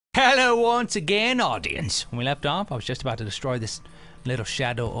Hello once again, audience. When we left off, I was just about to destroy this little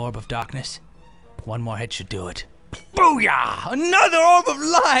shadow orb of darkness. One more hit should do it. Booyah! Another orb of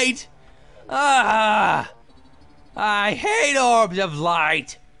light! Ah! I hate orbs of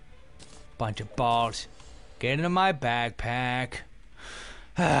light! Bunch of balls. Get into my backpack.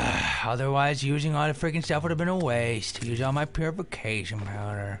 Otherwise, using all the freaking stuff would have been a waste. Use all my purification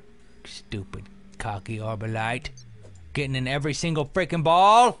powder. Stupid, cocky orbolite. Getting in every single freaking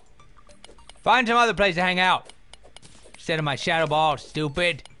ball. Find some other place to hang out. Instead of my shadow ball,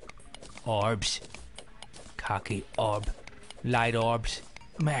 stupid. Orbs. Cocky orb. Light orbs.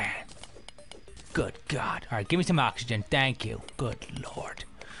 Man. Good God. Alright, give me some oxygen. Thank you. Good Lord.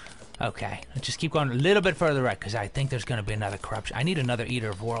 Okay, let's just keep going a little bit further right, because I think there's going to be another corruption. I need another Eater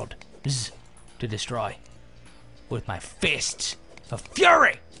of World to destroy. With my fists of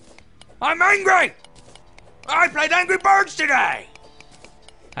fury. I'm angry! I played Angry Birds today!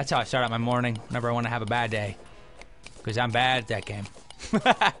 That's how I start out my morning whenever I want to have a bad day. Because I'm bad at that game.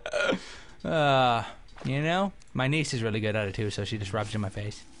 You know? My niece is really good at it too, so she just rubs it in my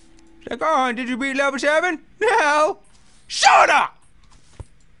face. She's like, oh, did you beat level 7? No! Shut up!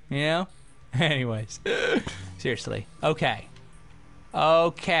 You know? Anyways. Seriously. Okay.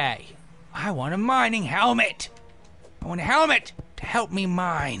 Okay. I want a mining helmet! I want a helmet to help me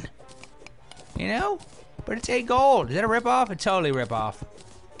mine. You know? But it's 8 gold. Is that a ripoff? It's totally a ripoff.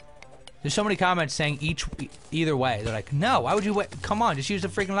 There's so many comments saying either way. They're like, no, why would you wait? Come on, just use the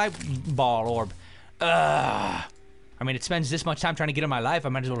freaking light ball orb. I mean, it spends this much time trying to get in my life. I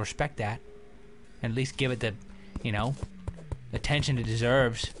might as well respect that. And at least give it the, you know, attention it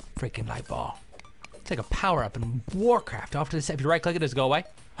deserves. Freaking light ball. It's like a power-up in Warcraft. Off to the side. If you right-click it, does it go away?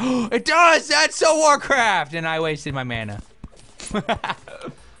 It does! That's so Warcraft! And I wasted my mana.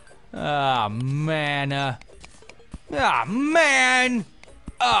 Ah, mana. Ah, man!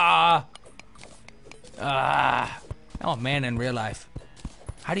 I want mana in real life.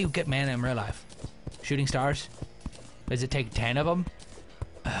 How do you get mana in real life? Shooting stars? Does it take 10 of them?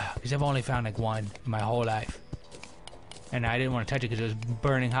 Because I've only found like 1 in my whole life. And I didn't want to touch it because it was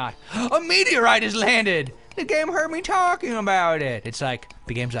burning hot. A meteorite has landed! The game heard me talking about it! It's like,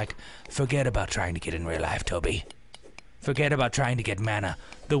 the game's like, forget about trying to get in real life, Toby. Forget about trying to get mana.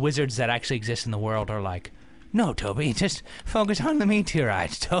 The wizards that actually exist in the world are like, no, Toby, just focus on the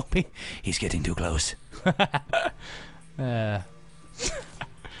meteorites, Toby. He's getting too close. I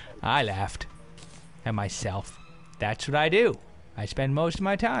laughed at myself. That's what I do. I spend most of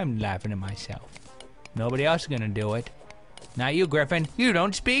my time laughing at myself. Nobody else is gonna do it. Not you, Griffin. You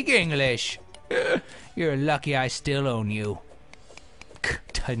don't speak English. You're lucky I still own you.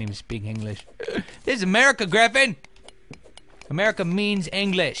 Doesn't even speak English. This is America, Griffin! America means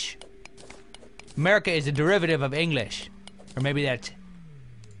English. America is a derivative of English. Or maybe that's,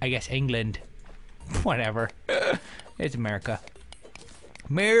 I guess, England. Whatever. It's America.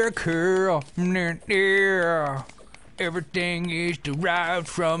 America. Everything is derived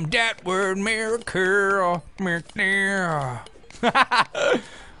from that word, America.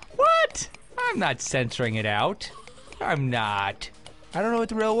 What? I'm not censoring it out. I'm not. I don't know what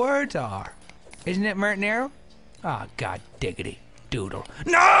the real words are. Isn't it Mertnero? Oh, God diggity doodle.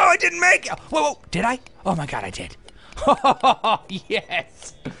 No, I didn't make it! Whoa, did I? Oh my God, I did. Oh,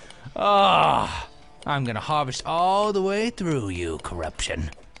 yes. Oh, I'm gonna harvest all the way through you, corruption.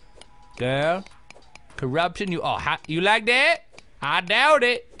 Girl, corruption, you, you like that? I doubt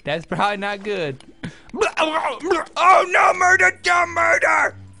it. That's probably not good. Oh no, murder, dumb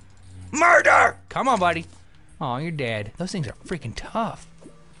murder! Murder! Come on, buddy. Oh, you're dead. Those things are freaking tough.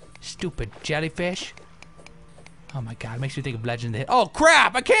 Stupid jellyfish. Oh my God, it makes me think of Legend of the Hit. Oh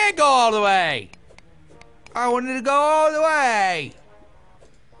crap, I can't go all the way! I wanted to go all the way!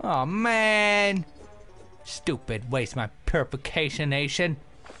 Oh man. Stupid, waste my purification.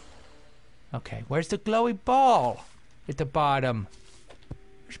 Okay, where's the glowy ball? At the bottom.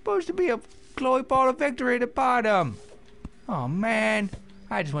 There's supposed to be a glowy ball of victory at the bottom. Oh man,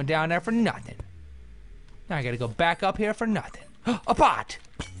 I just went down there for nothing. Now I gotta go back up here for nothing. A pot!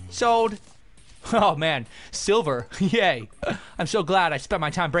 Sold. Oh man, silver, yay. I'm so glad I spent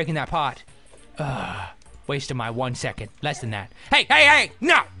my time breaking that pot. Wasted my 1 second, less than that. Hey,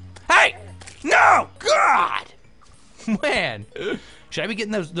 no! Hey, no, God! Man, should I be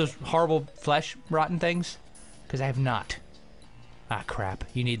getting those horrible flesh rotten things? Because I have not. Ah crap,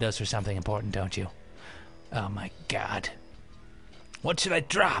 you need those for something important, don't you? Oh my God. What should I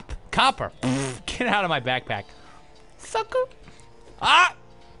drop? Copper, get out of my backpack. Sucker. Ah!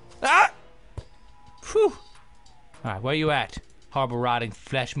 Whew. Alright, where you at? Horrible rotting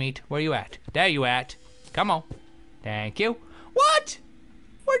flesh meat. Where you at? There you at. Come on. Thank you. What?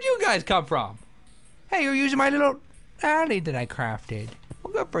 Where'd you guys come from? Hey, you're using my little alley that I crafted.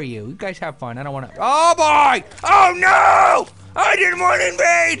 Well, good for you. You guys have fun. I don't want to... Oh, boy! Oh, no! I didn't want to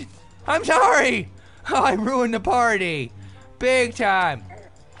invade! I'm sorry! Oh, I ruined the party. Big time.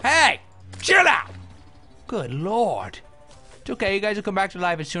 Hey! Chill out! Good Lord. It's okay. You guys will come back to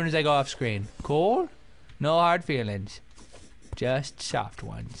life as soon as I go off screen. Cool? No hard feelings. Just soft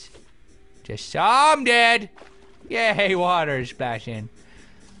ones. Just... Oh, I'm dead! Yay, water splashing.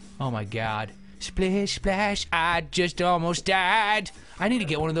 Oh, my God. Splish, splash, I just almost died. I need to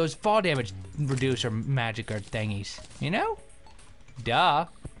get one of those fall damage reducer magic or thingies. You know? Duh.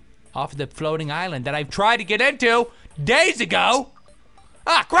 Off the floating island that I've tried to get into days ago.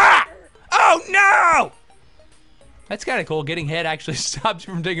 Ah, crap! Oh, no! That's kind of cool. Getting hit actually stops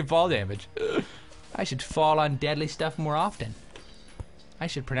you from taking fall damage. I should fall on deadly stuff more often. I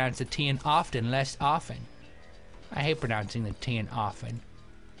should pronounce the T in often less often. I hate pronouncing the T in often.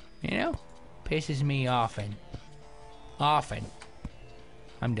 You know? Pisses me often. Often.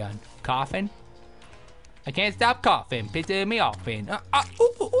 I'm done. Coughing? I can't stop coughing. Pisses me often.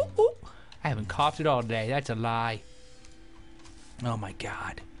 Ooh. I haven't coughed at all today. That's a lie. Oh my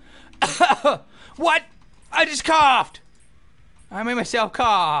God. What? I just coughed! I made myself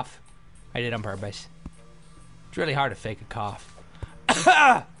cough. I did on purpose. It's really hard to fake a cough.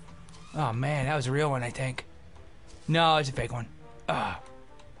 Oh man, that was a real one, I think. No, it's a fake one.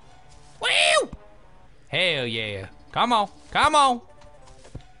 Woo! Hell yeah. Come on. Come on.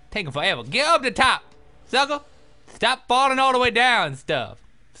 Taking forever. Get up the top, sucker. Stop falling all the way down and stuff.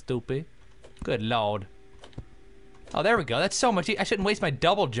 Stupid. Good Lord. Oh, there we go. That's so much I shouldn't waste my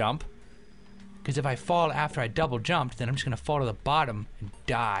double jump. Because if I fall after I double jumped, then I'm just going to fall to the bottom and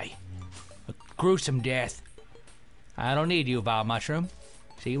die. A gruesome death. I don't need you, Vile Mushroom.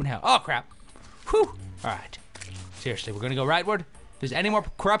 See you in hell. Oh, crap. Whew. Alright. Seriously, we're going to go rightward? If there's any more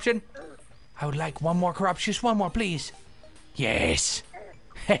corruption, I would like one more corruption. Just one more, please. Yes.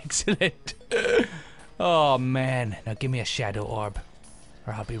 Excellent. Oh, man. Now give me a shadow orb.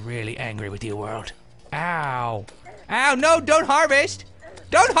 Or I'll be really angry with you, world. Ow. Ow, no, don't harvest.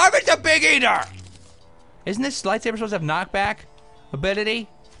 Don't harvest a big eater! Isn't this lightsaber supposed to have knockback? Ability?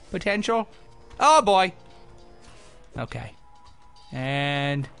 Potential? Oh, boy. Okay.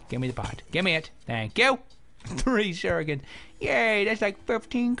 And give me the pot. Give me it. Thank you. 3 shurikens. Yay, that's like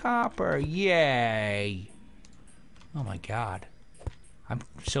 15 copper. Yay. Oh, my God. I'm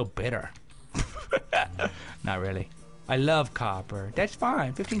so bitter. Not really. I love copper. That's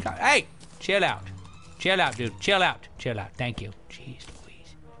fine. 15 copper. Hey, chill out. Chill out, dude. Chill out. Chill out. Thank you. Jeez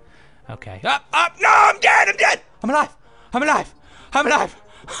Louise. Okay. Up, up. No, I'm dead. I'm dead. I'm alive. I'm alive. I'm alive.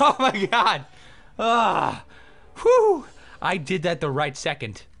 Oh, my God. Ah. Whew. I did that the right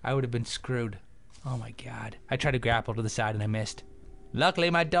second. I would have been screwed. Oh, my God. I tried to grapple to the side and I missed. Luckily,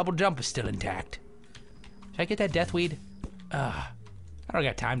 my double jump is still intact. Should I get that deathweed? I don't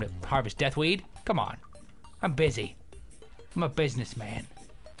got time to harvest deathweed. Come on. I'm busy. I'm a businessman.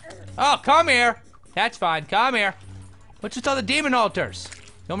 Oh, come here. That's fine. Come here. What's with all the demon altars?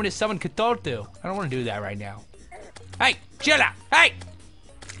 You want me to summon Cthulhu? I don't want to do that right now. Hey, chill out. Hey!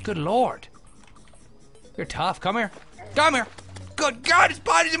 Good Lord. You're tough. Come here. Come here. Good God, his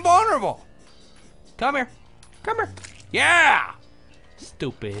body's invulnerable. Come here. Come here. Yeah!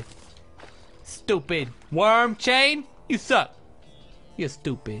 Stupid. Stupid. Worm chain? You suck. You're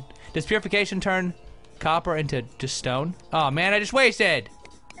stupid. Does purification turn copper into just stone? Oh, man, I just wasted.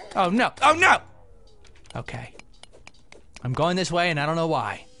 Oh, no. Oh, no! Okay. I'm going this way, and I don't know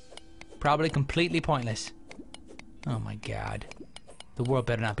why. Probably completely pointless. Oh, my God. The world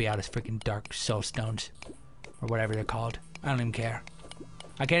better not be out of freaking dark soul stones. Or whatever they're called. I don't even care.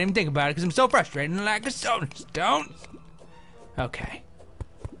 I can't even think about it because I'm so frustrated and lack of soul stones. Okay.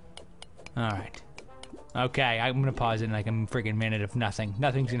 Alright. Okay, I'm gonna pause it in like a freaking minute of nothing.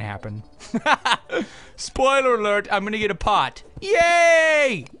 Nothing's gonna happen. Spoiler alert, I'm gonna get a pot.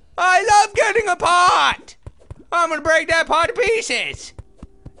 Yay! I love getting a pot! I'm gonna break that pot to pieces!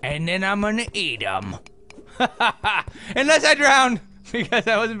 And then I'm gonna eat them. Unless I drown, because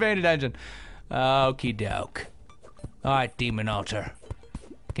I wasn't paying attention. Okie doke. Alright, demon altar.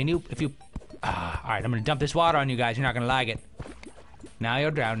 Can you, if you... Alright, I'm gonna dump this water on you guys. You're not gonna like it. Now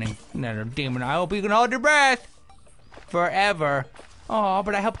you're drowning. Another demon. I hope you can hold your breath. Forever. Oh,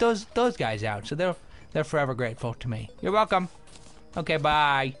 but I helped those guys out, so they're forever grateful to me. You're welcome. Okay,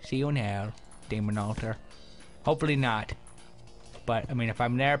 bye. See you in hell, demon altar. Hopefully not. But, I mean, if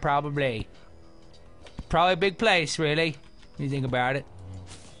I'm there, probably. Probably a big place, really. When you think about it.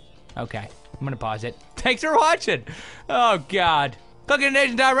 Okay, I'm gonna pause it. Thanks for watching. Oh, God. Click on the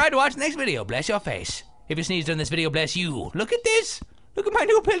nation.right to watch the next video. Bless your face. If you sneeze during this video, bless you. Look at this. Look at my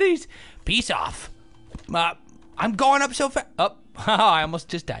new abilities. Peace off. I'm going up so fast. Oh, I almost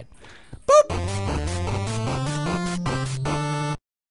just died. Boop.